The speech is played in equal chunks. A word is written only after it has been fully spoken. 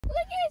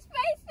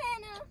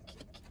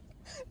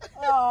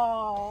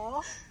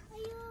Oh. Are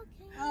you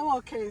okay? I'm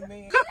okay,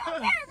 man. You don't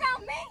care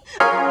about me.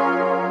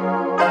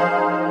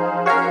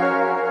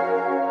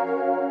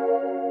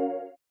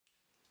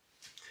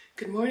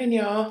 Good morning,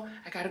 y'all.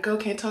 I gotta go,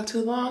 can't talk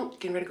too long.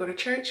 Getting ready to go to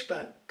church,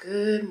 but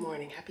good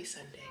morning. Happy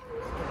Sunday.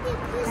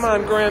 Come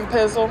on, Grand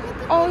Pizzle.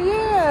 Oh,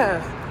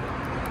 yeah.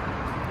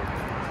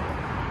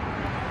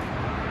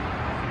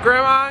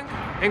 Grandma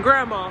and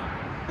Grandma.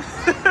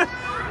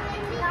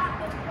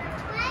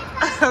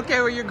 Okay,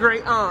 well, your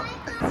great aunt.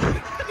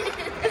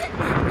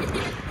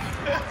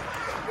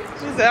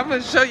 She said, I'm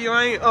gonna show you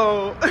I ain't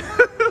old.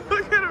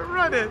 Look at her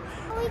running.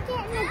 We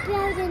get in the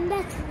building,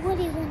 that's what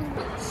he wanted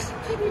to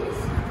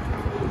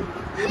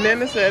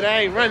Nana said,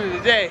 I ain't running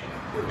today.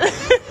 You're gonna get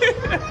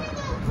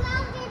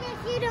grounded if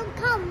you don't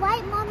come,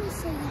 right? Mommy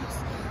say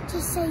yes.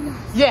 Just say yes.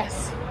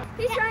 Yes.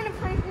 He's trying to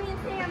prank me and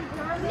say I'm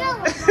grounded.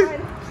 No.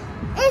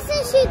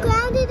 Isn't she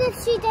grounded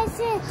if she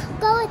doesn't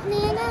go with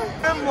Nana?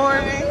 Good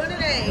morning.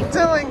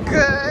 Doing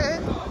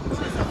good.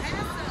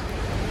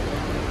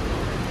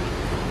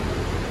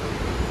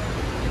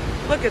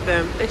 Look at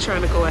them. They're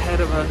trying to go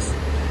ahead of us.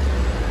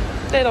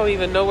 They don't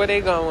even know where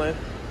they're going.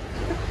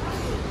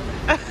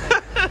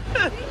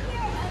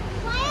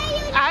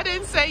 I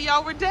didn't say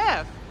y'all were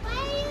deaf. Why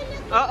are you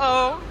looking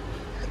Uh-oh.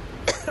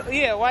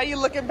 Yeah, why are you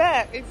looking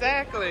back?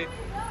 Exactly.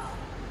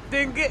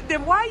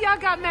 Then why y'all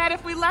got mad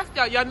if we left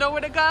y'all? Y'all know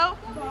where to go?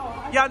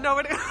 Y'all know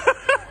where to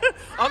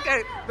go?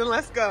 Okay, then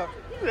let's go.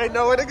 They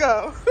know where to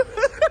go.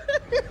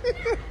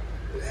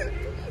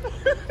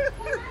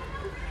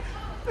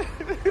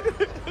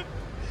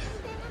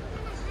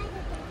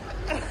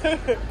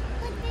 But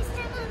this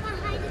time I'm gonna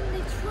hide in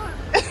the trunk.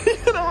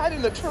 You're gonna hide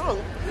in the trunk.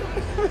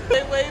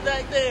 They way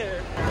back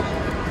there.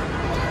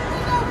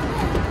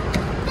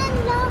 Then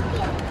lock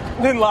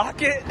it. Then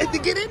lock it. And to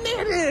get in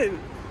there then.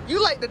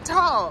 You like to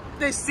talk.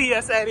 They see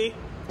us, Eddie.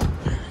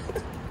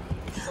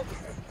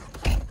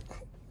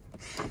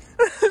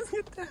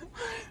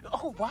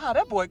 Oh, wow,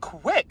 that boy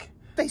quick.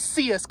 They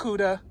see us,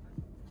 Kuda.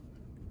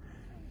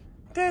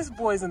 This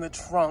boy's in the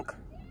trunk.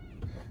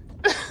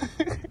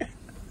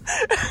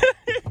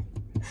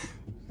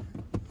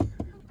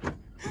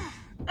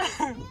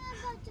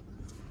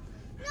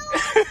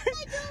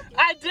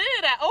 I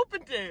did. I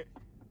opened it.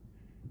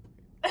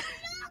 Lock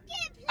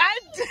it, please. I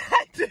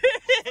did. It's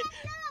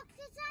unlocked.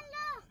 It's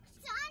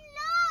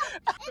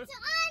unlocked. It's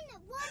on.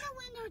 Roll the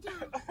window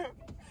down.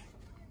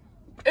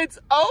 It's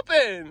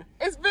open.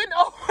 It's been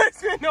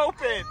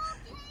open.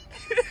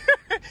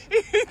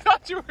 He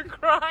thought you were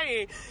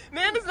crying.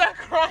 Nana's not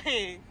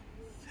crying.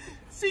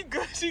 She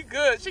good. She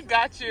good. She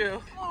got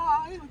you.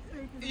 Oh, he was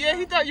thinking. Yeah,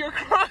 he thought you were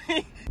crying. Look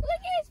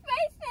at his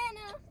face,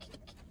 Nana.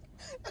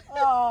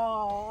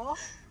 Oh.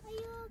 Are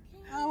you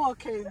okay? I'm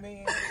okay,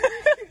 man.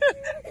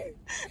 You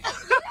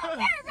don't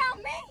care about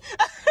me.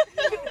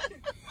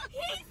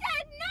 He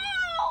said no.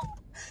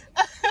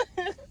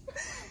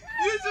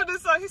 You should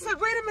have saw. He said,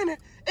 "Wait a minute.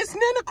 Is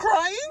Nana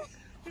crying?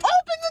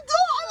 Open the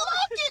door.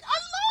 Unlock it.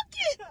 Unlock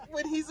it."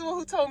 When he's the one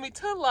who told me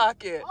to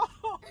lock it.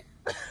 Oh.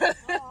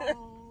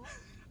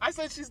 I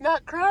said she's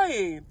not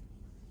crying,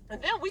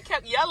 and then we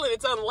kept yelling,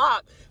 "It's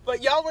unlocked!"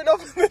 But y'all went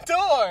open the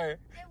door.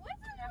 It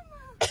wasn't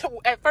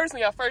unlocked. At first,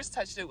 when y'all first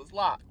touched it, it was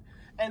locked.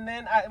 And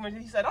then when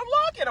he said,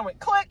 unlock it, I went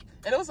click,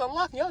 and it was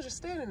unlocked, and y'all just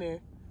standing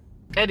there.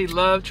 Eddie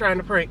loved trying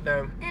to prank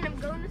them. And I'm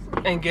going to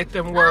sleep. And get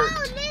them worked.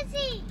 Oh,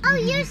 Lizzie. Oh,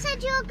 you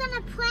said you were going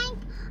to prank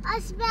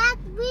us back.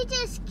 We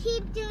just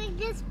keep doing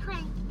this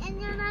prank, and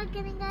you're not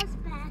getting us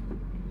back.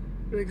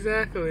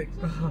 Exactly.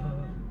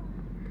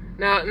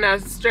 Now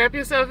strap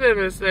yourself in,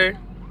 mister.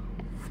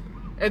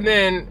 And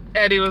then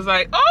Eddie was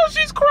like, oh,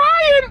 she's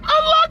crying.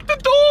 Unlock the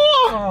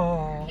door.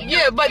 Oh.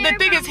 Yeah, but the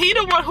thing is, he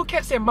the one who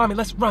kept saying, Mommy,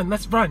 let's run,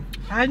 let's run.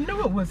 I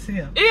knew it was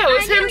him. Yeah, it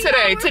was him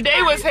today. y'all were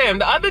Today was him.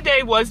 The other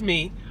day was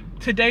me.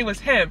 Today was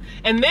him.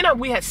 And then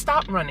we had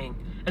stopped running.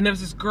 And there was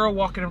this girl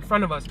walking in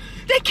front of us.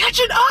 They're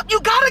catching up. You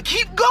gotta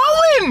keep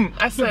going.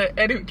 I said,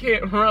 Eddie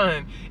can't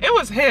run. It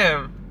was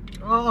him.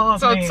 Oh,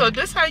 So man. so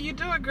this how you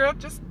do it, girl.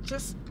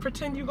 Just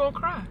pretend you gonna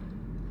cry.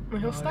 And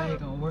he'll Oh, stop. that ain't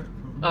gonna work for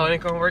me. Oh, it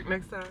ain't gonna work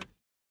next time.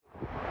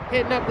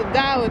 Hitting up the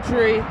Dollar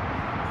Tree.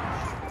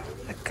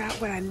 I got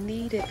what I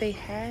needed. They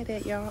had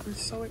it, y'all. I'm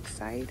so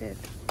excited.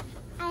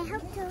 I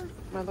hope to.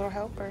 My little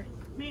helper.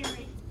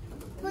 Mary,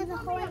 For the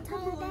whole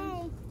entire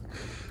day.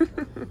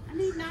 I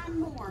need 9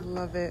 more.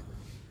 Love it.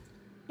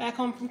 Back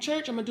home from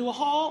church, I'm gonna do a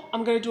haul.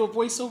 I'm gonna do a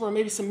voiceover or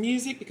maybe some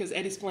music because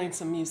Eddie's playing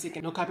some music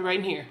and no copyright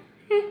in here.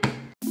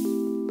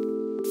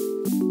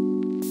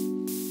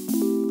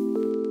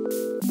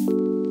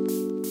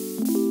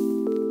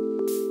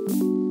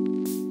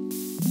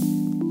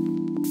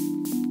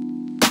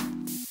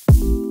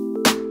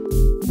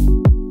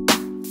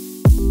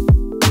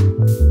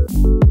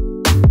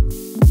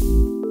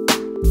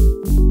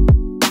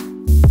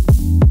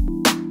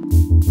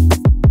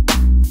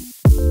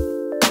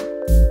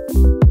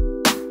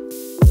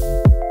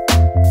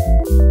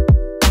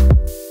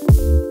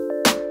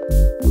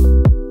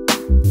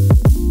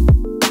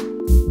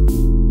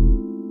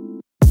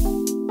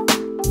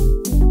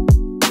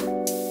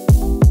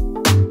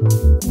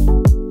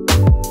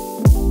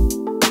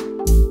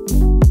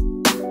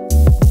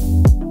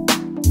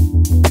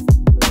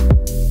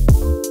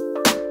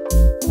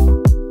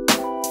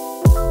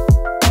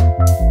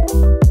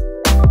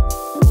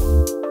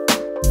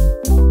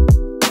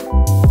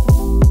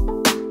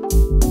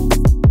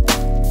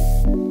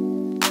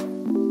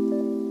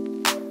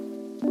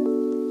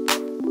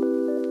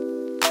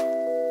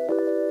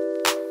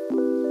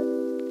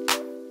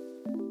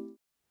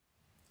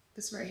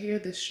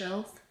 this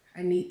shelf.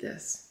 I need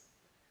this.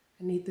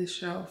 I need this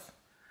shelf.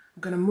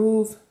 I'm gonna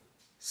move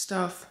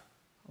stuff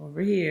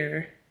over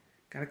here.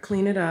 Gotta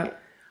clean it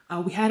up.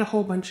 We had a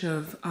whole bunch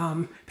of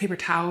paper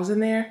towels in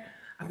there.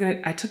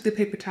 I took the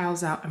paper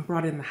towels out and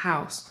brought it in the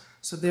house.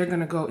 So they're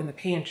gonna go in the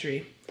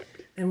pantry.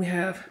 And we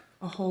have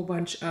a whole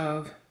bunch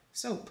of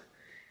soap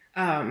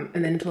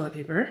and then toilet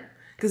paper.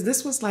 Because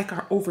this was like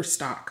our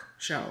overstock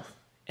shelf.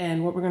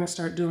 And what we're gonna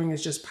start doing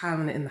is just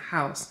piling it in the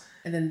house.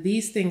 And then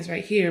these things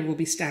right here will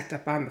be stacked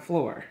up on the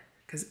floor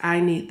because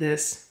I need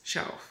this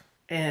shelf.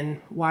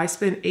 And why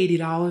spend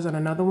 $80 on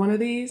another one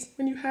of these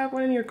when you have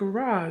one in your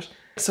garage?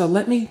 So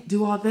let me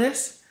do all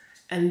this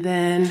and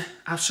then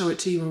I'll show it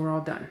to you when we're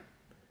all done.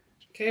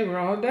 Okay, we're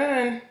all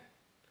done.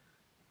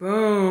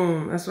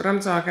 Boom, that's what I'm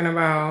talking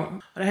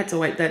about. But I had to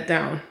wipe that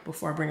down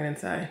before I bring it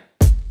inside.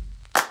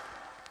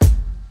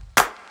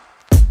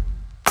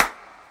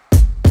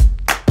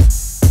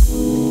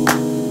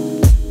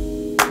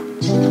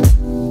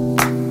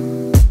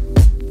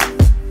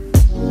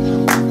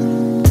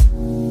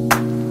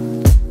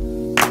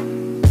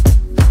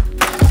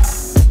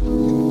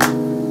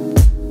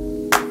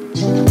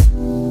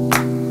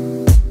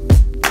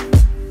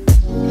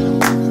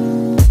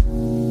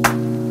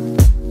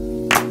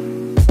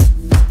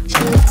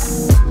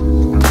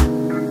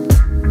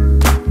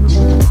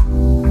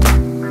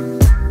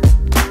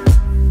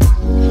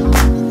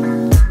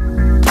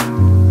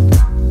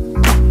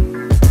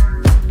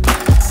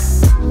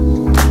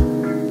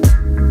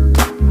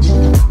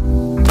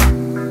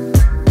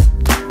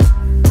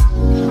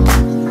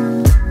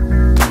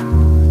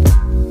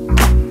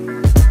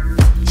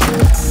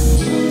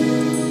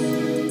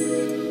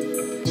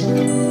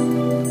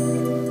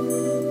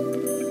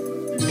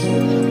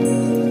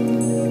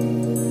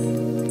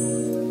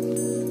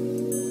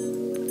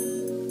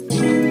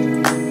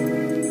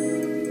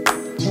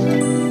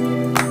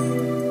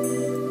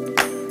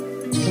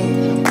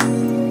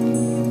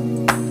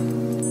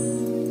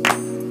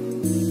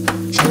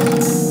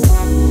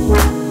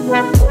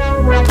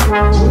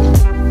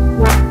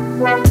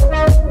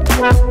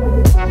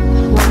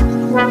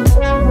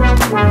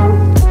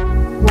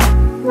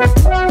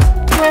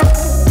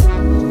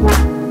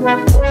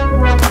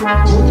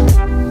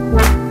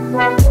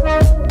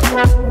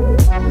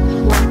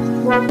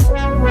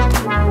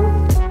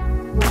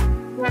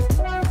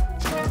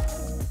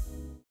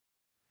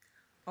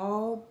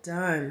 All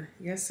done.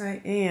 Yes,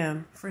 I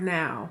am for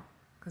now,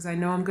 because I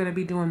know I'm going to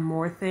be doing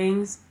more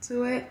things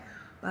to it.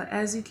 But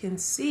as you can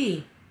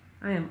see,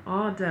 I am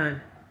all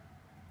done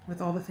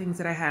with all the things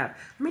that I have.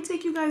 Let me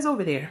take you guys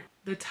over there.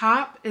 The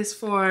top is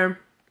for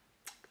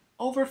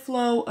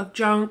overflow of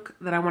junk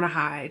that I want to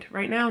hide.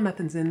 Right now,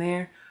 nothing's in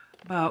there,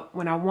 but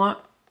when I want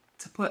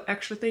to put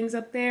extra things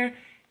up there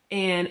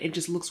and it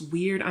just looks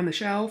weird on the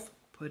shelf,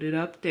 put it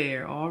up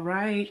there. All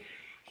right.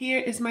 Here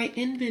is my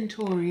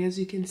inventory. As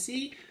you can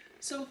see,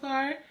 so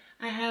far,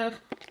 I have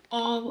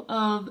all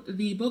of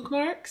the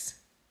bookmarks.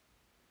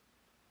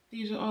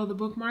 These are all the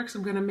bookmarks.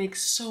 I'm gonna make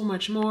so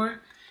much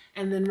more.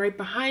 And then right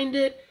behind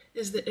it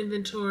is the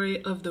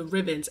inventory of the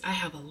ribbons. I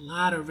have a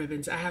lot of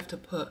ribbons I have to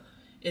put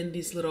in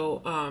these little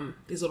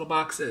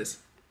boxes.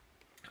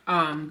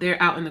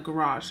 They're out in the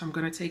garage, so I'm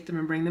gonna take them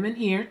and bring them in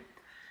here.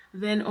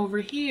 Then over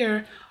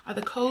here are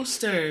the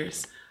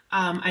coasters.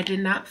 I did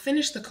not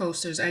finish the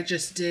coasters. I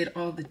just did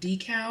all the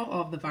decal,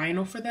 all the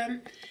vinyl for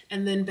them.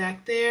 And then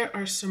back there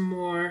are some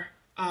more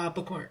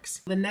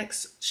bookmarks. The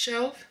next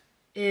shelf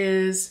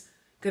is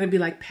gonna be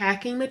like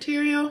packing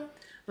material.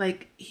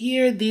 Like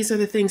here, these are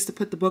the things to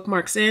put the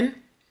bookmarks in.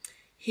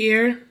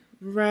 Here,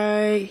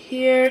 right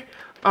here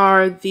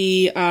are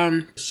the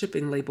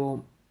shipping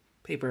label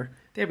paper.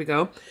 There we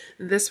go.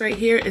 This right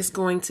here is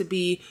going to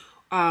be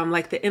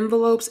like the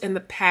envelopes and the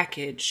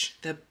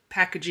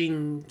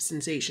packaging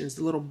sensations,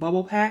 the little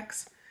bubble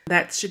packs.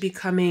 That should be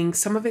coming.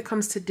 Some of it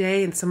comes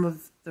today and some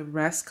of the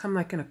rest come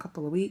like in a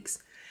couple of weeks.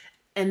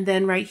 And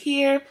then right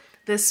here,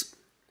 this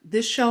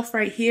shelf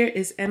right here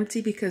is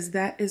empty because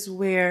that is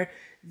where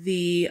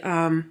the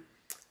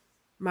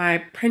my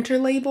printer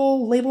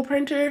label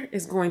printer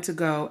is going to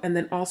go. And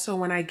then also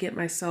when I get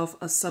myself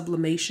a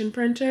sublimation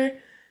printer,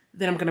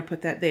 then I'm gonna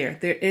put that there.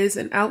 There is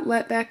an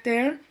outlet back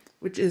there,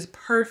 which is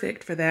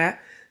perfect for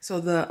that. So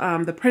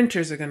the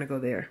printers are gonna go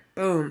there.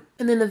 Boom.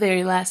 And then the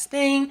very last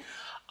thing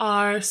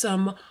are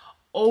some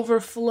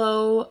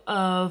overflow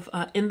of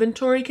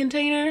inventory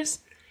containers.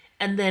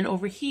 And then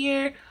over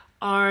here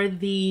are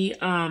the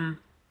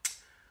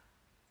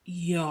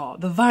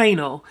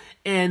vinyl.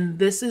 And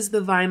this is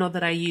the vinyl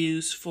that I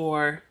use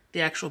for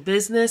the actual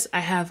business. I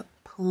have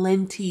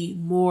plenty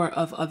more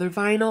of other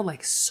vinyl,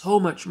 like so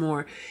much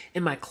more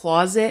in my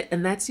closet.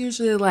 And that's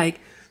usually like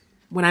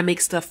when I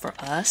make stuff for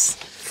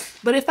us.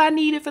 But if I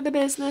need it for the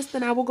business,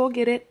 then I will go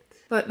get it.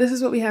 But this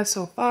is what we have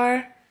so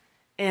far.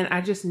 And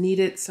I just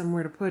needed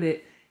somewhere to put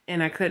it.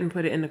 And I couldn't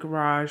put it in the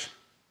garage.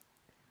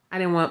 I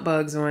didn't want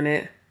bugs on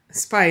it.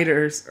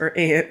 Spiders or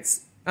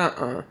ants.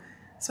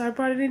 So I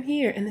brought it in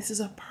here. And this is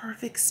a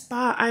perfect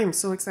spot. I am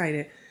so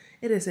excited.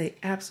 It is a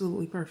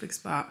absolutely perfect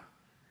spot.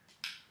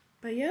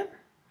 But yep.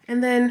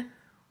 And then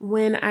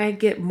when I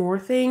get more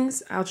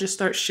things, I'll just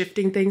start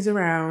shifting things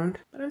around.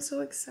 But I'm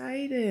so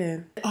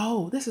excited.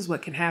 Oh, this is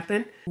what can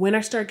happen. When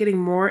I start getting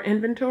more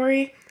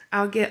inventory,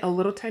 I'll get a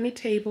little tiny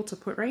table to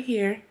put right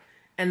here,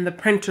 and the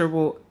printer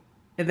will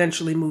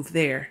eventually move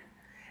there.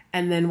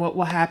 And then what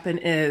will happen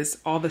is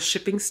all the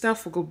shipping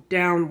stuff will go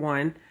down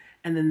one,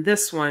 and then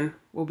this one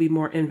will be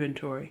more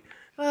inventory.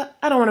 But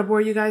I don't want to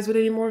bore you guys with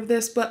any more of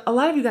this, but a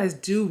lot of you guys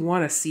do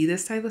want to see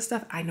this type of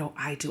stuff. I know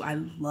I do. I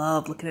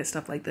love looking at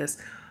stuff like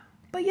this.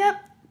 But yep,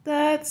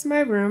 that's my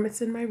room.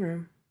 It's in my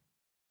room.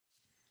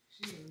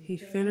 He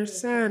finished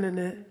signing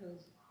it.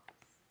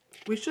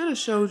 We should have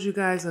showed you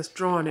guys us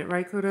drawing it,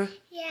 right, Kuda?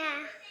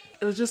 Yeah.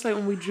 It was just like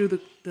when we drew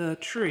the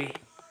tree.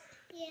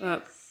 Yeah.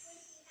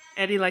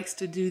 Eddie likes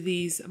to do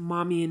these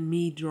mommy and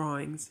me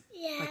drawings.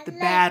 Yeah. Like the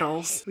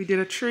battles. We did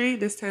a tree.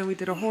 This time we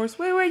did a horse.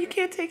 Wait, you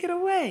can't take it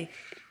away.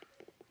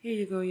 Here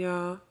you go,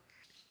 y'all.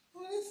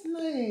 Oh, that's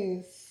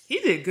nice. He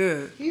did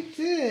good. He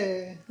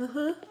did.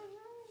 Uh-huh.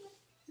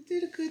 You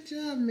did a good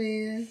job,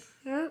 man.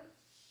 Yep.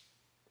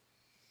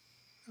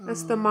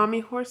 That's the mommy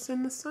horse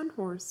and the son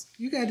horse.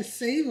 You got to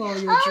save all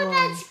your Oh, drawings.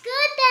 that's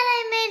good that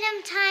I made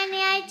them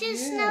tiny. I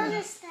just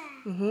noticed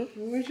that.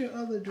 Mm-hmm. Where's your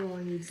other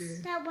drawing you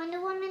did? That Wonder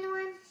Woman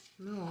one?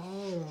 No,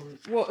 all of them.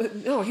 Well,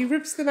 no, he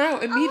rips them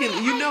out immediately.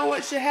 wait, You know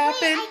what should happen?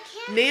 I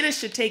can't. Nana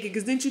should take it,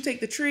 because didn't you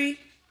take the tree?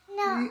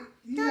 No,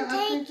 Yeah,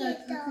 don't take it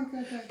though.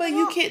 I got. But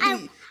you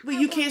can't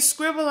you can't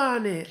scribble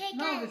on it. Okay,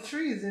 No, guys. the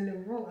tree is in the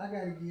room. I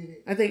gotta get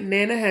it. I think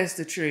Nana has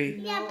the tree.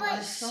 Yeah, No, I but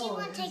she saw it.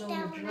 won't It's take on that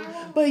the one. I dresser.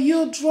 won't. But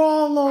you'll draw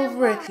all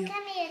over it. Come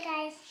here,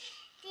 guys.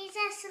 These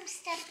are some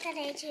stuff that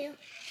I do.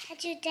 I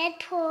do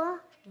Deadpool.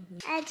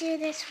 I do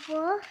this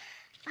wolf.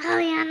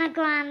 Ariana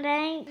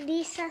Grande.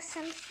 Lisa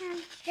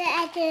Simpson. Then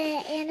I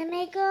did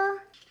anime girl.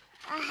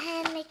 A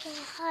hand making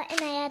a heart,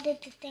 and I added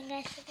the thing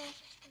I forgot.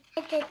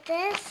 I did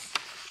this.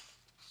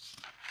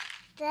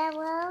 That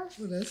was.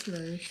 Oh, that's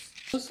nice.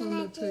 What's And on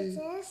I that did page?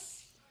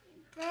 this.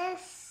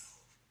 This.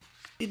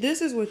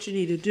 This is what you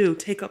need to do.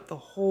 Take up the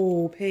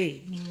whole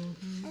page.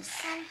 A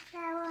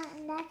sunflower,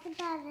 and that's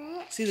about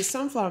it. See, the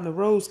sunflower and the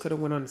rose could have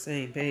went on the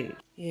same page.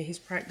 Yeah, he's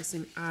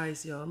practicing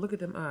eyes, y'all. Look at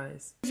them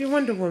eyes. Where's your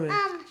Wonder Woman?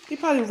 He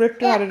probably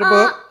ripped her out of the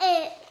book.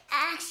 It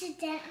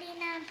accidentally,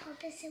 not on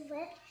purpose, it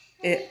ripped.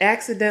 It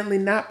accidentally,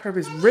 not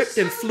purpose, ripped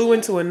and flew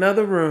into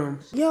another room.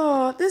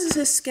 Y'all, this is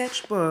his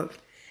sketchbook.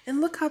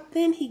 And look how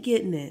thin he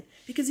getting it.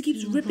 Because he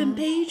keeps ripping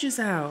pages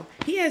out.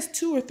 He has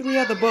 2 or 3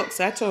 other books.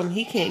 I told him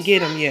he can't get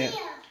them yet.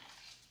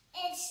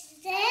 It's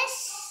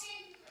this.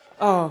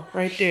 Oh,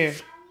 right there.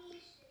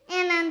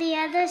 And on the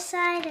other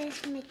side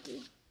is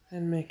Mickey.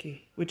 And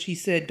Mickey. Which he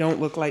said don't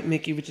look like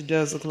Mickey, which it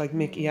does look like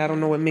Mickey. I don't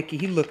know what Mickey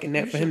he looking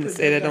at for him to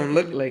say that don't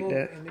look like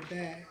that. In the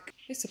back.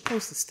 It's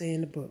supposed to stay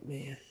in the book,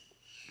 man.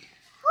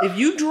 If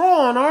you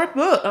draw on our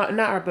book, not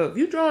our book, if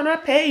you draw on our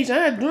page,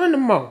 I ain't doing no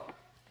more.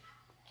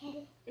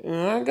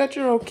 I got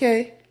your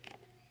okay.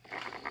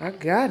 I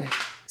got it.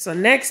 So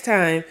next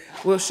time,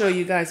 we'll show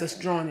you guys us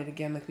drawing it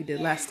again like we did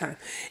last time.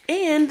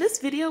 And this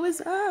video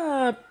is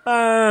up.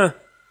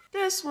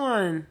 This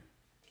one.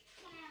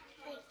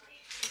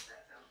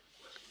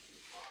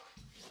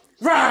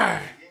 Rawr!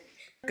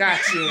 Got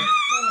you.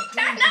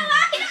 Turn the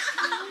light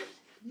off.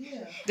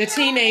 The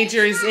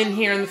teenager is in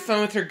here on the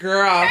phone with her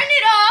girl. Turn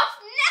it off.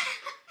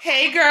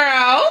 Hey,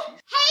 girl.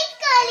 Hey,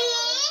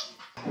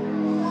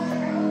 Gully.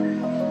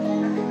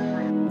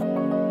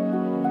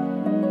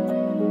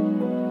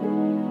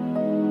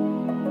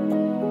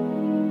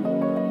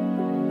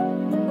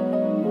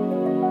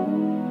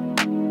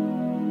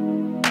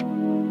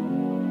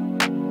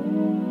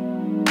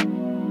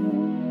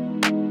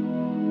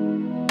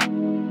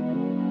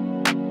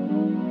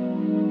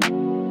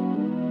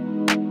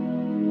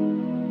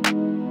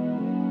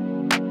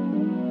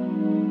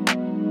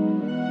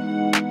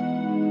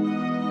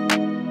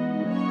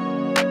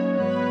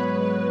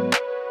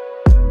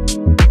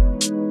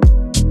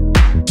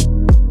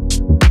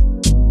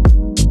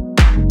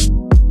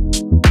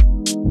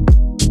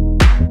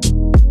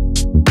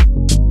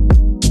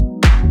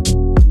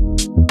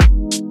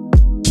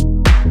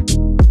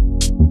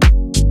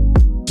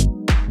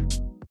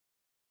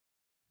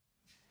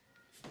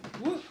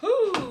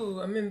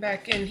 Woohoo! I'm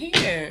back in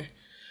here.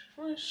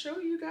 I want to show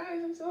you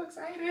guys. I'm so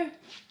excited.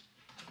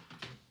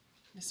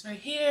 This right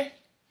here.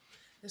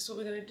 This is what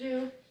we're going to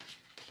do.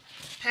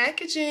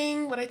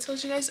 Packaging. What I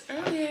told you guys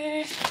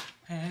earlier.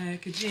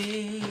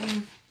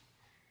 Packaging.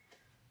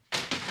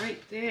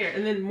 Right there.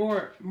 And then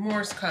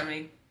more's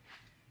coming.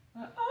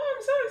 Oh,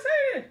 I'm so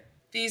excited.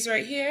 These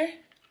right here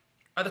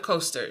are the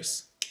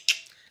coasters.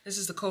 This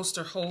is the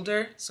coaster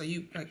holder. So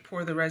you like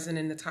pour the resin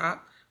in the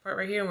top part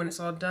right here. When it's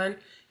all done,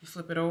 you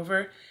flip it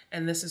over.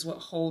 And this is what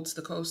holds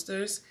the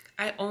coasters.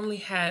 I only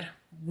had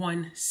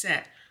one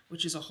set,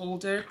 which is a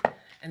holder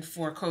and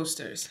 4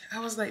 coasters. I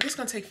was like, this is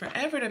gonna take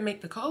forever to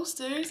make the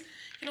coasters. You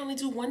can only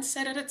do one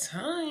set at a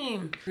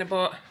time. And I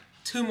bought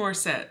 2 more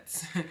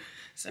sets.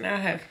 So now I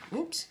have,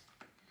 oops.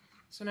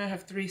 So now I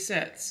have 3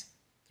 sets.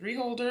 3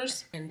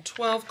 holders and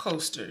 12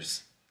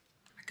 coasters.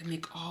 I can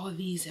make all of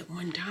these at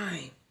one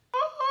time.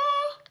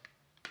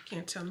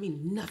 Can't tell me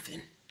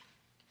nothing.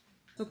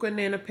 Look what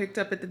Nana picked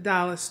up at the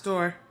dollar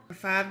store for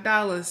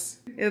 $5.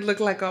 It looked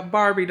like a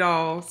Barbie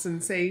doll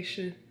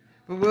sensation.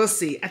 But we'll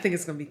see. I think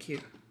it's going to be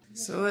cute.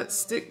 So let's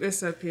stick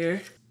this up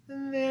here.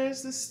 And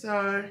there's the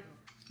star.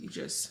 You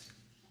just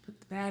put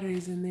the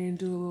batteries in there and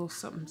do a little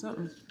something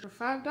something for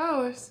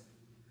 $5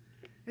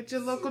 at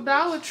your local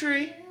Dollar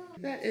Tree.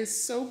 That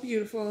is so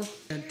beautiful.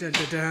 Dun, dun,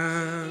 dun,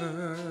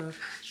 dun.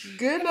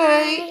 Good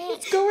night.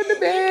 Let's go into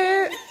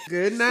bed.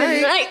 Good night.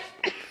 Good night.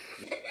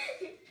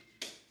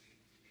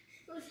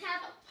 Let's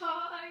have a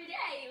party.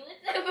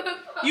 Let's have a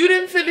party. You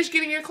didn't finish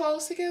getting your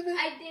clothes together?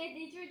 I did.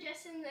 These were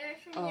just in there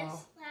from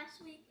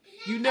last week.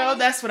 You know,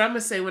 that's what I'm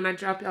going to say when I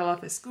drop y'all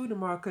off at school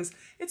tomorrow, because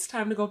it's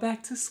time to go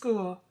back to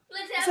school.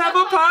 Let's have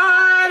a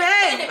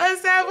party.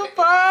 Let's have a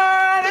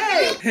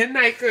party. Good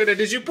night, Kuda.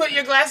 Did you put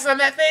your glasses on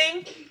that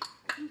thing?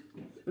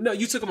 No,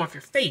 you took them off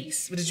your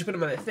face. But did you put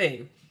them on that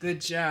thing?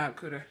 Good job,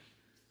 Kuda.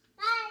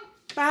 Bye.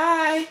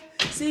 Bye.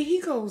 See, he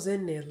goes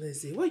in there,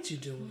 Lizzie. What you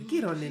doing?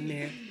 Get on in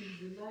there.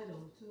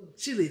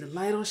 She leave the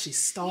light on. She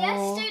stalled.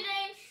 Yesterday,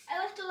 I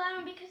left the light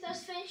on because I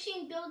was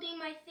finishing building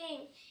my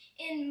thing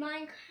in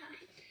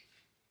Minecraft.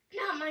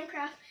 Not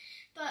Minecraft,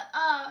 but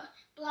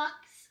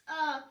Blocks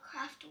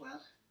Craft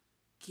World.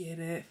 Get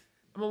it?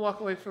 I'm gonna walk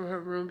away from her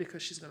room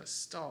because she's gonna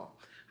stall.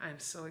 I'm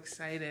so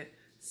excited.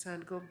 It's time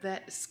to go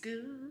back to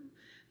school.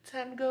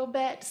 Time to go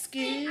back to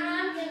school. And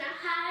I'm gonna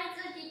hide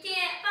so you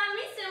can't find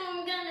me, so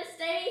I'm gonna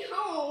stay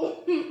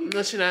home.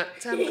 No, you're not.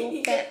 Time to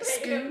go back to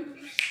school.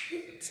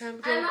 Time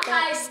to go I'm back to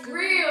hide school.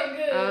 real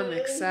good. I'm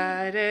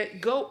excited.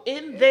 Go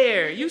in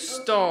there. You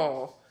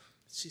stall.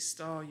 She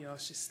stalled, y'all.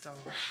 She stalled.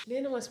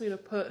 Nana wants me to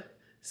put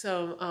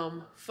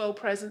some faux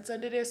presents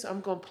under there, so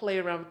I'm gonna play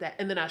around with that,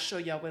 and then I'll show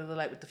y'all what it look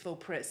like with the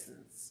faux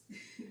presents.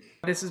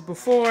 This is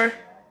before,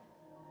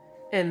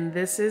 and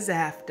this is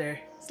after.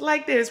 It's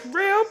like there's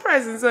real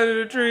presents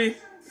under the tree.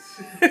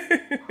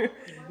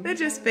 They're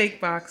just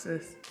fake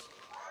boxes.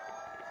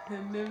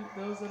 And then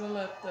those are the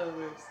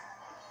leftovers.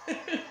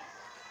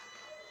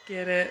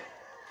 Get it?